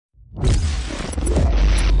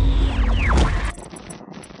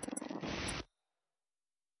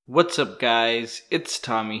What's up guys, it's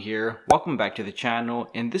Tommy here. Welcome back to the channel.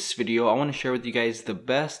 In this video, I want to share with you guys the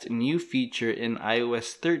best new feature in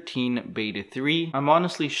iOS 13 Beta 3. I'm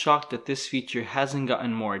honestly shocked that this feature hasn't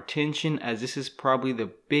gotten more attention, as this is probably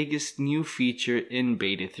the biggest new feature in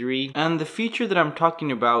Beta 3. And the feature that I'm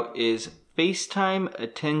talking about is FaceTime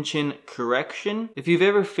attention correction. If you've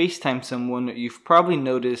ever FaceTimed someone, you've probably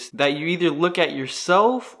noticed that you either look at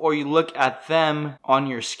yourself or you look at them on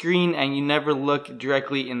your screen and you never look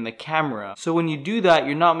directly in the camera. So when you do that,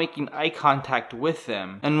 you're not making eye contact with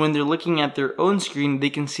them. And when they're looking at their own screen, they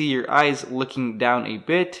can see your eyes looking down a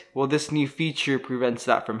bit. Well, this new feature prevents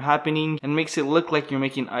that from happening and makes it look like you're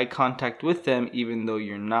making eye contact with them even though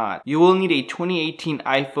you're not. You will need a 2018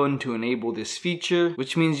 iPhone to enable this feature,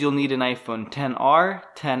 which means you'll need an iPhone 10R,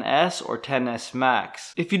 10S, or 10S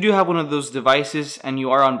Max. If you do have one of those devices and you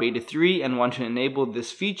are on Beta 3 and want to enable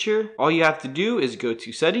this feature, all you have to do is go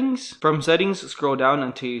to Settings. From Settings, scroll down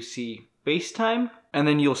until you see FaceTime, and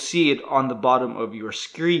then you'll see it on the bottom of your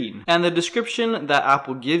screen. And the description that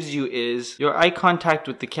Apple gives you is, your eye contact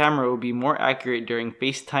with the camera will be more accurate during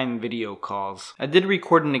FaceTime video calls. I did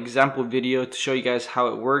record an example video to show you guys how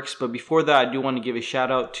it works, but before that I do want to give a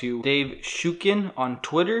shout out to Dave Shukin on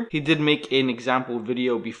Twitter. He did make an example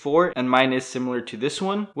video before, and mine is similar to this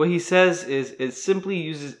one. What he says is, it simply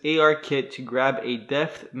uses ARKit to grab a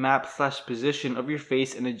depth map/position of your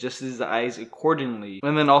face and adjusts the eyes accordingly.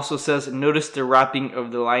 And then also says, notice the wrapping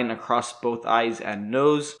of the line across both eyes and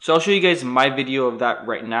nose. So I'll show you guys my video of that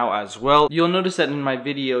right now as well. You'll notice that in my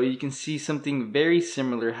video you can see something very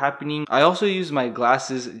similar happening. I also use my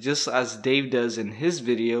glasses just as Dave does in his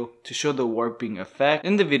video to show the warping effect.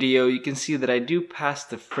 In the video you can see that I do pass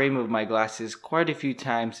the frame of my glasses quite a few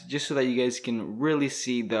times just so that you guys can really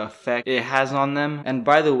see the effect it has on them. And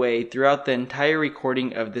by the way, throughout the entire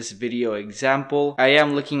recording of this video example, I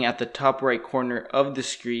am looking at the top right corner of the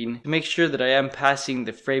screen to make sure that I am passing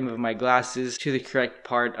the frame of my glasses to the correct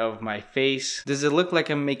part of my face. Does it look like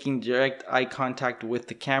I'm making direct eye contact with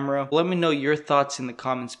the camera? Let me know your thoughts in the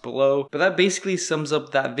comments below. But that basically sums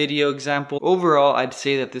up that video example. Overall, I'd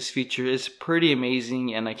say that this feature is pretty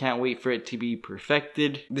amazing and I can't wait for it to be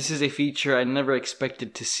perfected. This is a feature I never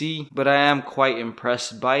expected to see, but I am quite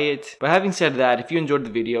impressed by it. But having said that, if you enjoyed the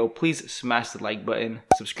video, please smash the like button,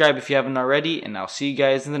 subscribe if you haven't already, and I'll see you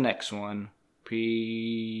guys in the next one.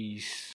 Peace.